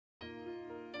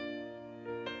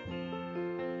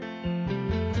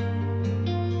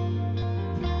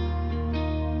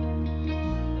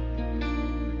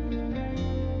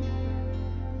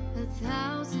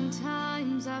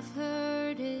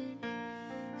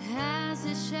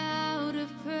a shout of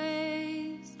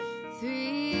praise,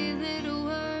 three little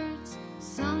words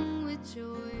sung with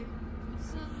joy.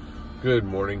 Good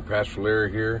morning, Pastor Larry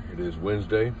here. It is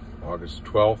Wednesday, August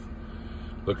 12th.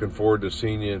 Looking forward to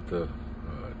seeing you at the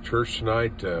church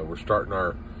tonight. We're starting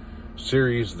our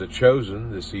series, The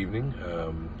Chosen, this evening.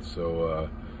 So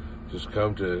just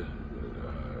come to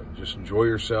just enjoy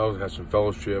yourselves, have some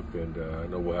fellowship, and I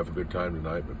know we'll have a good time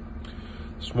tonight. But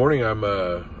this morning I'm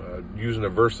using a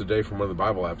verse today from one of the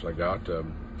Bible apps I got,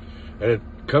 and it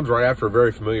comes right after a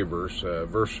very familiar verse.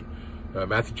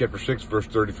 Matthew chapter 6, verse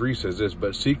 33 says this,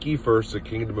 "But seek ye first the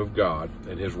kingdom of God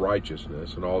and his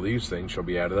righteousness, and all these things shall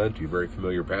be added unto you." Very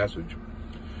familiar passage.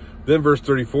 Then verse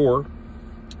 34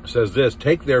 says this,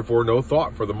 "Take therefore no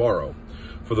thought for the morrow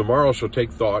shall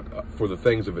take thought for the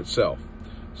things of itself.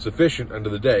 Sufficient unto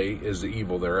the day is the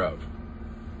evil thereof."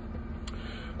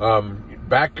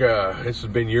 This has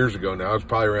been years ago now. It's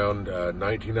probably around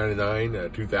 1999,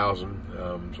 2000,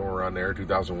 somewhere around there,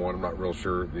 2001. I'm not real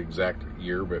sure the exact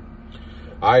year, but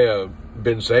I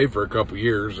been saved for a couple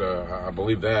years. I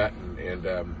believe that, and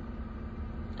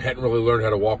hadn't really learned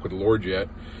how to walk with the Lord yet.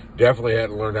 Definitely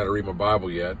hadn't learned how to read my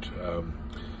Bible yet.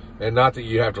 And not that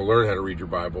you have to learn how to read your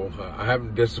Bible. I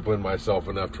haven't disciplined myself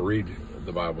enough to read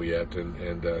the Bible yet,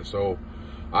 so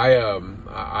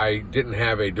I didn't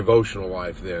have a devotional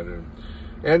life then.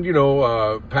 And you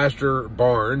know, Pastor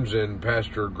Barnes and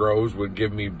Pastor Groves would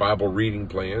give me Bible reading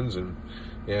plans, and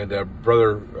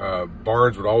Brother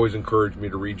Barnes would always encourage me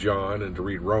to read John and to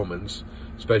read Romans,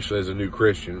 especially as a new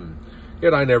Christian.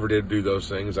 Yet I never did do those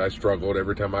things. I struggled.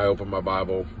 Every time I opened my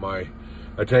Bible, my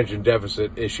attention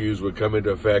deficit issues would come into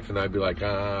effect, and I'd be like,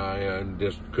 and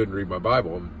just couldn't read my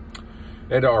Bible.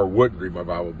 Or wouldn't read my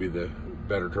Bible would be the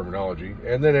better terminology.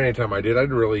 And then anytime I did, I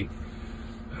didn't really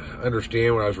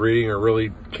understand what I was reading or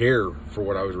really care for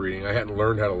what I was reading. I hadn't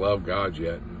learned how to love God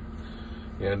yet.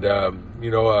 And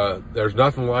there's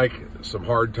nothing like some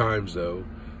hard times, though,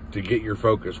 to get your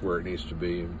focus where it needs to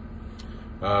be.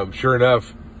 And sure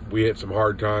enough, we hit some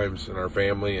hard times in our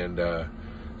family, and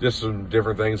just some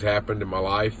different things happened in my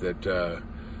life that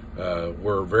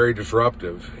were very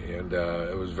disruptive, and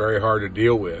it was very hard to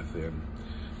deal with.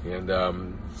 And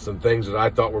some things that I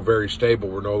thought were very stable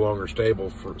were no longer stable.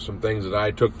 For some things that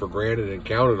I took for granted and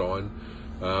counted on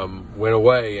went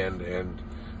away, and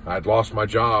I'd lost my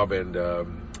job, and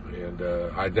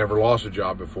I'd never lost a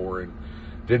job before, and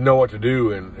didn't know what to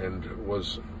do, and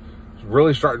was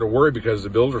really starting to worry because the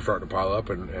bills were starting to pile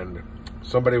up, and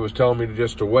somebody was telling me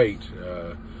to wait.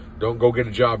 Don't go get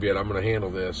a job yet. I'm going to handle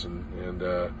this, and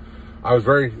I was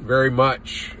very, very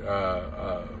much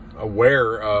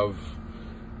aware of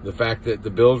the fact that the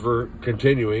bills were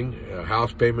continuing,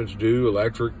 house payments due,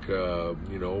 electric,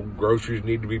 groceries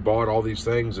need to be bought, all these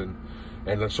things.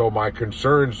 And so my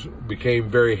concerns became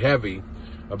very heavy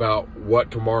about what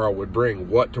tomorrow would bring.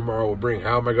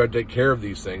 How am I going to take care of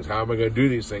these things? How am I going to do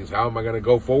these things? How am I going to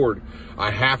go forward? I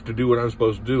have to do what I'm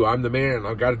supposed to do. I'm the man.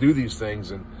 I've got to do these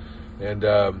things. And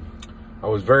I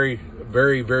was very,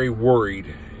 very, very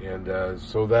worried. And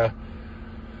so that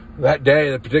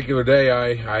particular day,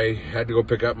 I had to go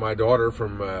pick up my daughter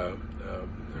from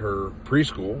her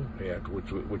preschool,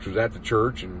 which was at the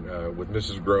church, and with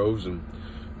Mrs. Groves, and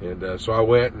so I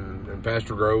went, and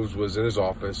Pastor Groves was in his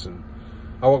office, and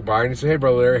I walked by, and he said, "Hey,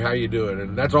 Brother Larry, how you doing?"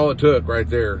 And that's all it took right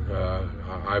there.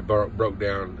 I broke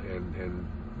down and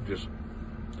just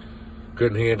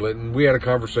couldn't handle it, and we had a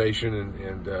conversation,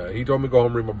 and he told me to go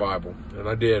home and read my Bible, and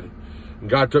I did. And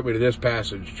God took me to this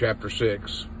passage, chapter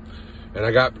 6. And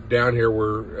I got down here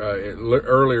where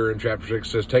earlier in chapter 6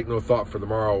 says, "Take no thought for the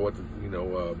morrow,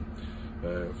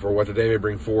 for what the day may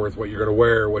bring forth, what you're going to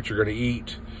wear, what you're going to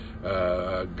eat.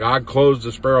 God clothes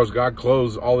the sparrows. God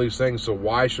clothes all these things. So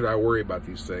why should I worry about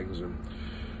these things?" And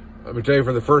let me tell you,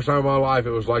 for the first time in my life,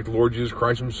 it was like the Lord Jesus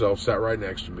Christ himself sat right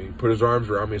next to me, put his arms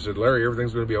around me, and said, "Larry,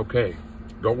 everything's going to be okay.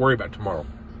 Don't worry about tomorrow.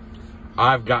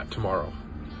 I've got tomorrow.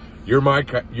 You're my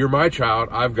child.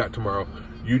 I've got tomorrow.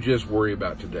 You just worry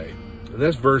about today." And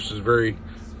this verse is very,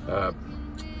 it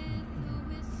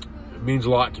means a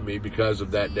lot to me because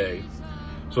of that day.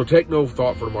 So take no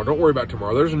thought for tomorrow. Don't worry about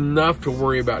tomorrow. There's enough to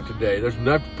worry about today. There's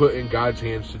enough to put in God's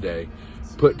hands today.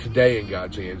 Put today in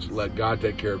God's hands. Let God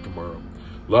take care of tomorrow.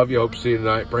 Love you. Hope to see you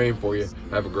tonight. Praying for you.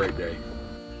 Have a great day.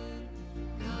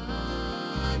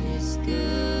 God is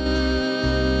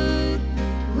good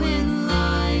when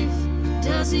life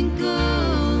doesn't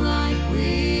go like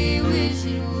we wish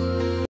it would.